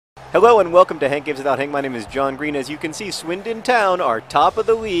Hello and welcome to Hank Games Without Hank. My name is John Green. As you can see, Swindon Town are top of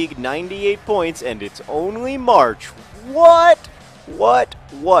the league, 98 points, and it's only March. What?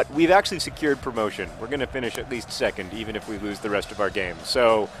 We've actually secured promotion. We're going to finish at least second, even if we lose the rest of our games.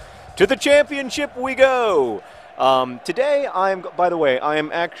 So, to the championship we go! Today, by the way, I am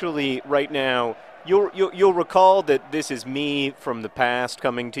actually, right now, you'll recall that this is me from the past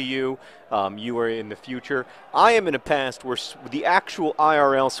coming to you. You are in the future. I am in a past where the actual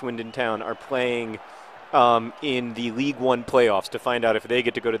IRL Swindon Town are playing in the League One playoffs to find out if they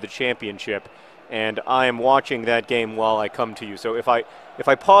get to go to the championship. And I am watching that game while I come to you. So if I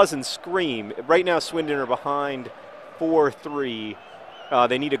pause and scream, right now Swindon are behind 4-3.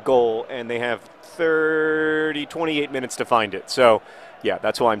 They need a goal, and they have 28 minutes to find it. So, yeah,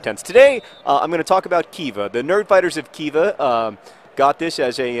 that's why I'm tense. Today, I'm going to talk about Kiva. The Nerd Fighters of Kiva got this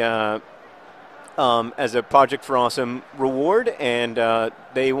as a Project for Awesome reward, and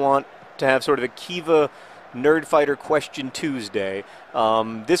they want to have sort of a Kiva Nerd Fighter Question Tuesday.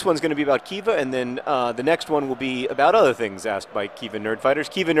 This one's going to be about Kiva, and then the next one will be about other things asked by Kiva Nerd Fighters.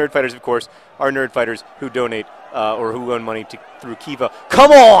 Kiva Nerd Fighters, of course, are nerd fighters who donate or who loan money through Kiva.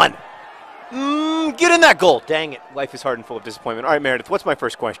 Come on! Get in that goal! Dang it. Life is hard and full of disappointment. All right, Meredith, what's my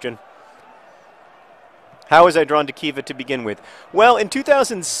first question? How was I drawn to Kiva to begin with? Well, in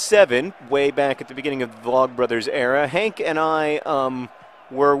 2007, way back at the beginning of the Vlogbrothers era, Hank and I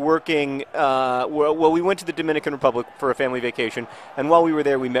were working, we went to the Dominican Republic for a family vacation, and while we were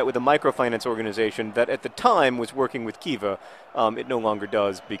there, we met with a microfinance organization that at the time was working with Kiva. It no longer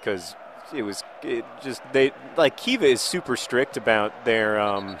does because Kiva is super strict about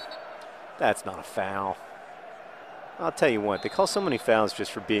their, that's not a foul. I'll tell you what, they call so many fouls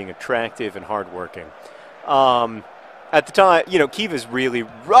just for being attractive and hardworking. At the time, Kiva's really...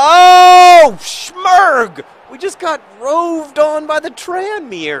 Oh, schmurg! We just got roved on by the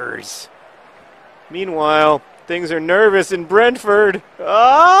Tranmeres. Meanwhile, things are nervous in Brentford.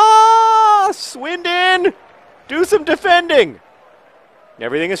 Swindon! Do some defending!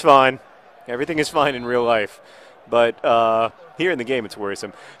 Everything is fine. Everything is fine in real life. But here in the game, it's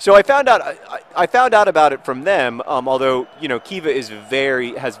worrisome. So I found out about it from them. Although Kiva has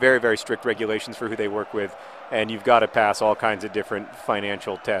very, very strict regulations for who they work with, and you've got to pass all kinds of different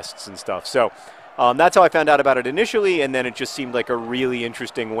financial tests and stuff. So that's how I found out about it initially, and then it just seemed like a really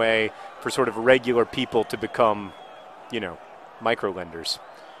interesting way for sort of regular people to become, micro-lenders.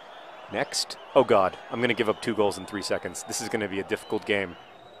 Next. Oh God, I'm going to give up 2 goals in 3 seconds. This is going to be a difficult game.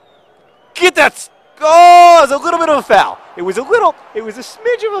 Get that! Oh, it was a little bit of a foul. It was a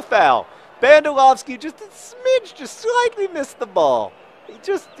smidge of a foul. Bandelovsky just slightly missed the ball.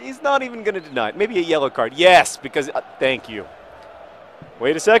 He's not even going to deny it. Maybe a yellow card. Yes, because, thank you.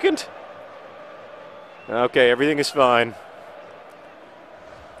 Wait a second. Okay, everything is fine.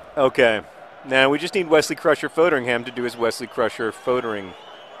 Okay. Now we just need Wesley Crusher Foderingham to do his Wesley Crusher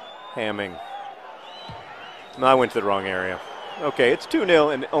Foderingham-hamming. No, I went to the wrong area. Okay, it's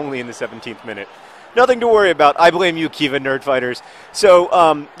 2-0 and only in the 17th minute. Nothing to worry about. I blame you, Kiva Nerd Fighters.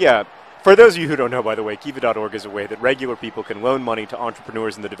 So, yeah, for those of you who don't know, by the way, Kiva.org is a way that regular people can loan money to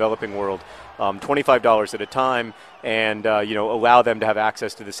entrepreneurs in the developing world, $25 at a time, and, allow them to have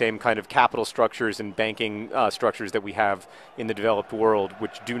access to the same kind of capital structures and banking structures that we have in the developed world,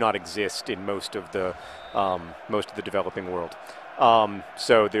 which do not exist in most of the developing world.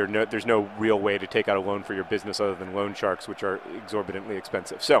 So there's no real way to take out a loan for your business other than loan sharks, which are exorbitantly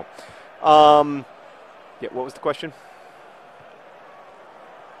expensive. So, yeah, what was the question?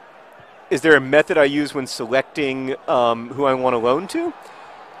 Is there a method I use when selecting who I want to loan to?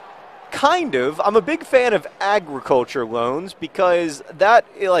 Kind of. I'm a big fan of agriculture loans because that,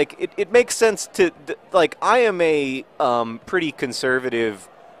 it makes sense to, I am a pretty conservative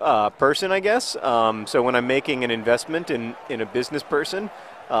person, I guess. So when I'm making an investment in a business person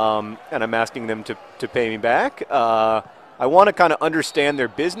and I'm asking them to pay me back, I want to kind of understand their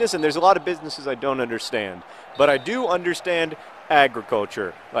business, and there's a lot of businesses I don't understand. But I do understand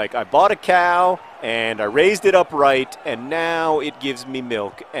agriculture. Like, I bought a cow, and I raised it up right, and now it gives me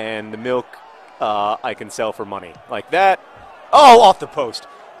milk, and the milk I can sell for money. Like that. Oh, off the post.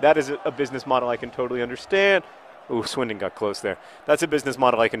 That is a business model I can totally understand. Ooh, Swindon got close there. That's a business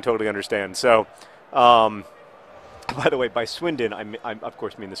model I can totally understand. So, by the way, by Swindon, I of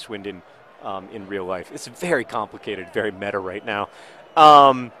course mean the Swindon in real life. It's very complicated, very meta right now.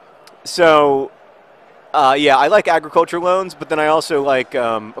 Yeah, I like agriculture loans, but then I also like,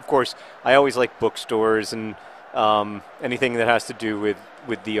 of course, I always like bookstores and anything that has to do with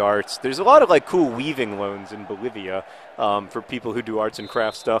the arts. There's a lot of cool weaving loans in Bolivia for people who do arts and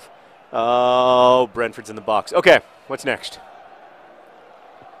crafts stuff. Oh, Brentford's in the box. Okay, what's next?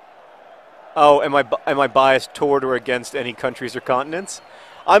 Oh, am I biased toward or against any countries or continents?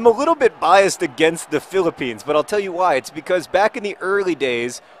 I'm a little bit biased against the Philippines, but I'll tell you why. It's because back in the early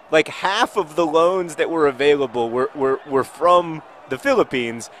days, like half of the loans that were available were from the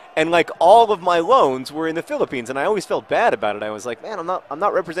Philippines, and like all of my loans were in the Philippines, and I always felt bad about it. I was like, man, I'm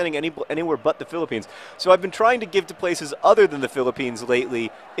not representing anywhere but the Philippines. So I've been trying to give to places other than the Philippines lately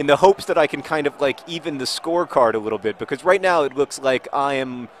in the hopes that I can kind of like even the scorecard a little bit, because right now it looks like I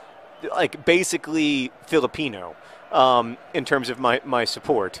am like basically Filipino in terms of my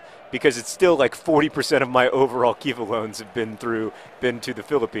support, because it's still like 40% of my overall Kiva loans have been to the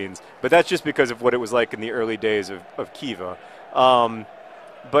Philippines. But that's just because of what it was like in the early days of Kiva.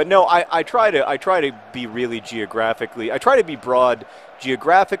 But no, I try to be really geographically. I try to be broad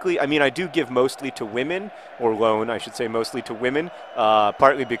geographically. I mean, I do give mostly to women, or loan, I should say, mostly to women.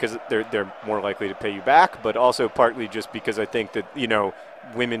 Partly because they're more likely to pay you back, but also partly just because I think that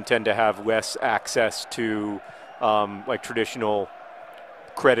women tend to have less access to like traditional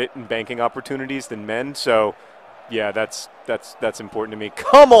credit and banking opportunities than men. So yeah, that's important to me.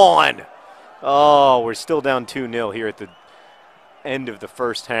 Come on! Oh, we're still down 2-0 here at the end of the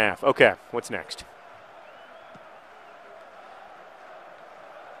first half. Okay, what's next?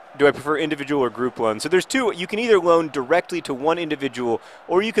 Do I prefer individual or group loans? So there's two. You can either loan directly to one individual,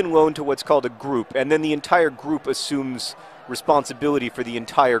 or you can loan to what's called a group, and then the entire group assumes responsibility for the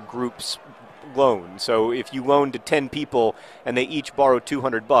entire group's loan. So if you loan to 10 people and they each borrow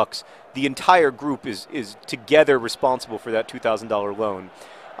 $200, the entire group is together responsible for that $2,000 loan.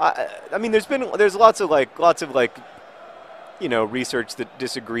 I mean, there's lots of research that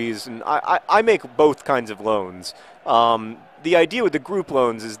disagrees, and I make both kinds of loans. The idea with the group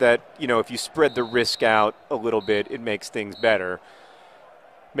loans is that, if you spread the risk out a little bit, it makes things better.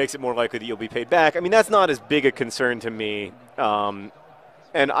 Makes it more likely that you'll be paid back. I mean, that's not as big a concern to me.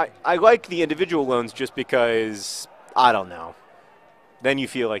 And I like the individual loans just because, I don't know, then you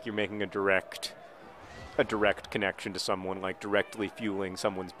feel like you're making a direct connection to someone, like directly fueling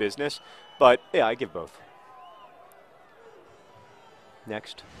someone's business. But, yeah, I give both.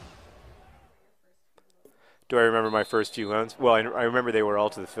 Next. Do I remember my first few loans? Well, I remember they were all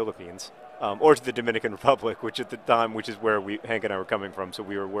to the Philippines, or to the Dominican Republic, which at the time, which is where Hank and I were coming from. So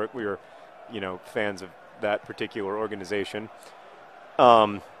we were, fans of that particular organization.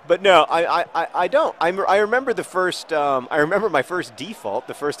 But no, I don't. I remember the first. I remember my first default,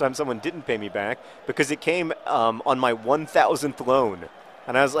 the first time someone didn't pay me back, because it came on my 1,000th loan,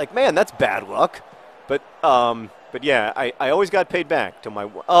 and I was like, man, that's bad luck. But yeah, I always got paid back till my.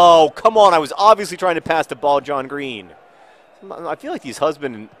 Oh, come on! I was obviously trying to pass the ball, John Green. I feel like these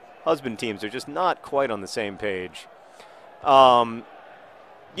husband teams are just not quite on the same page.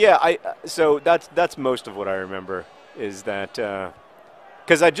 Yeah, so that's most of what I remember is that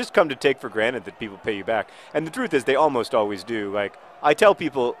because I just come to take for granted that people pay you back, and the truth is they almost always do. Like, I tell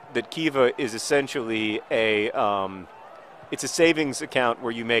people that Kiva is essentially it's a savings account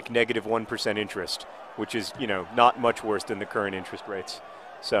where you make negative 1% interest, which is, not much worse than the current interest rates.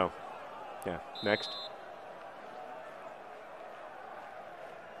 So, yeah, next.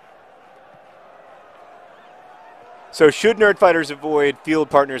 So should nerd fighters avoid field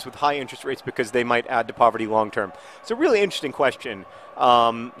partners with high interest rates because they might add to poverty long term? It's a really interesting question,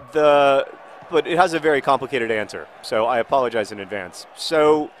 but it has a very complicated answer, so I apologize in advance.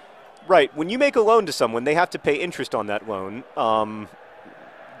 So, right, when you make a loan to someone, they have to pay interest on that loan,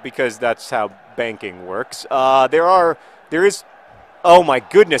 because that's how banking works. There is, oh my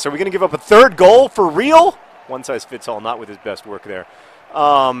goodness, are we going to give up a third goal for real? One size fits all, not with his best work there.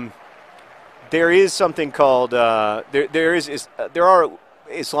 There is something called, there are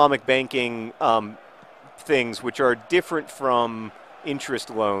Islamic banking things which are different from interest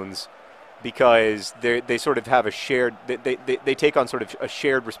loans, because they sort of have a shared, they take on sort of a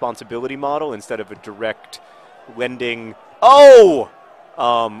shared responsibility model instead of a direct lending,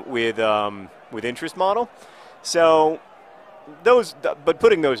 with interest model. So but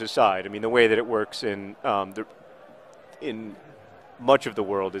putting those aside, I mean, the way that it works in much of the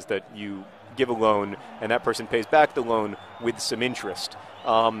world is that you give a loan and that person pays back the loan with some interest.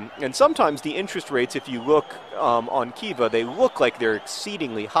 And sometimes the interest rates, if you look on Kiva, they look like they're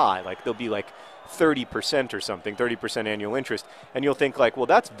exceedingly high. Like they'll be like 30% or something, 30% annual interest. And you'll think like, well,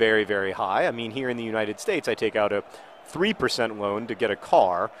 that's very, very high. I mean, here in the United States, I take out a 3% loan to get a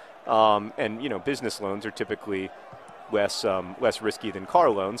car. And, business loans are typically less risky than car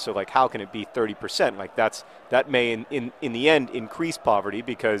loans. So like, how can it be 30%? Like that may in the end increase poverty,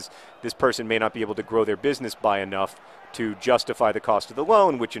 because this person may not be able to grow their business by enough to justify the cost of the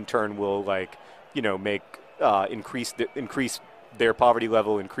loan, which in turn will increase their poverty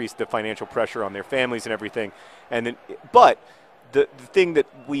level, increase the financial pressure on their families and everything. And then, but the thing that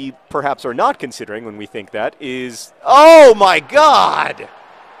we perhaps are not considering when we think that is, oh my God!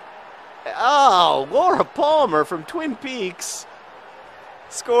 Oh, Laura Palmer from Twin Peaks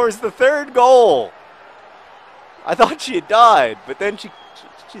scores the third goal. I thought she had died, but then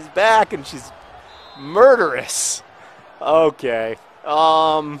she's back and she's murderous. Okay.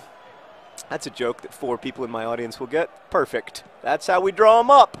 That's a joke that 4 people in my audience will get. Perfect. That's how we draw them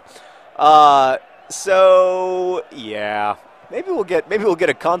up. So yeah, maybe we'll get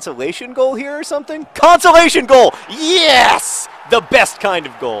a consolation goal here or something. Consolation goal. Yes, the best kind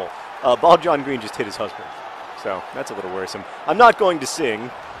of goal. Ball John Green just hit his husband, so that's a little worrisome. I'm not going to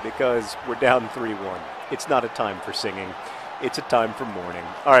sing because we're down 3-1. It's not a time for singing. It's a time for mourning.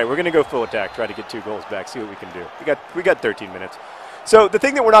 All right, we're going to go full attack, try to get 2 goals back, see what we can do. We got 13 minutes. So the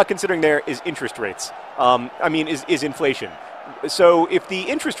thing that we're not considering there is interest rates. Is inflation. So if the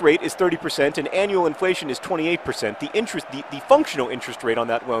interest rate is 30% and annual inflation is 28%, the functional interest rate on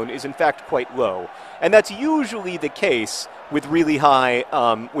that loan is in fact quite low. And that's usually the case with really high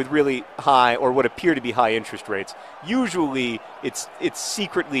or what appear to be high interest rates. Usually it's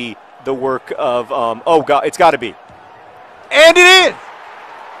secretly the work of, oh God, it's got to be. And it is!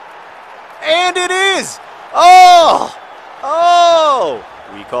 And it is! Oh! Oh!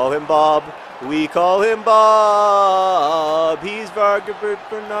 We call him Bob. We call him Bob. He's Vargabert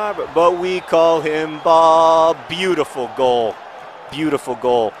Bernard, but we call him Bob. Beautiful goal. Beautiful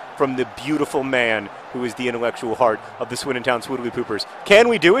goal from the beautiful man who is the intellectual heart of the Swindon Town Swoodilypoopers. Can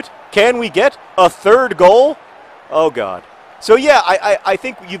we do it? Can we get a 3rd goal? Oh, God. So, yeah, I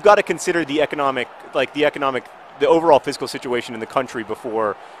think you've got to consider the overall fiscal situation in the country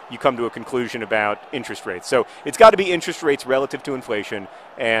before you come to a conclusion about interest rates. So it's got to be interest rates relative to inflation,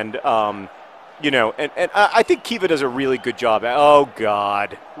 and I think Kiva does a really good job. Oh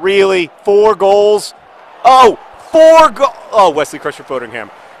God, really? 4 goals? Oh, 4 goals! Oh, Wesley Crusher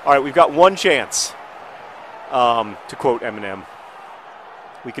Foderingham. All right, we've got 1 chance. To quote Eminem,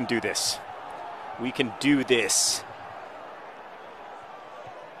 we can do this. We can do this.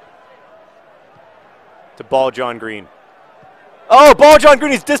 To Ball John Green. Oh, Ball John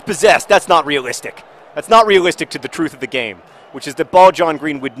Green is dispossessed. That's not realistic. That's not realistic to the truth of the game, which is that Ball John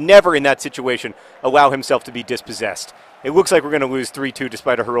Green would never in that situation allow himself to be dispossessed. It looks like we're going to lose 3-2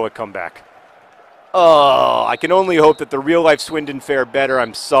 despite a heroic comeback. Oh, I can only hope that the real-life Swindon fare better.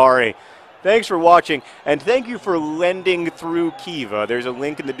 I'm sorry. Thanks for watching, and thank you for lending through Kiva. There's a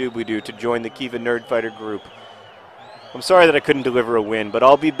link in the doobly-doo to join the Kiva Nerd Fighter group. I'm sorry that I couldn't deliver a win, but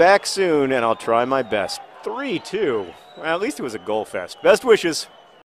I'll be back soon, and I'll try my best. 3-2. Well, at least it was a goal fest. Best wishes.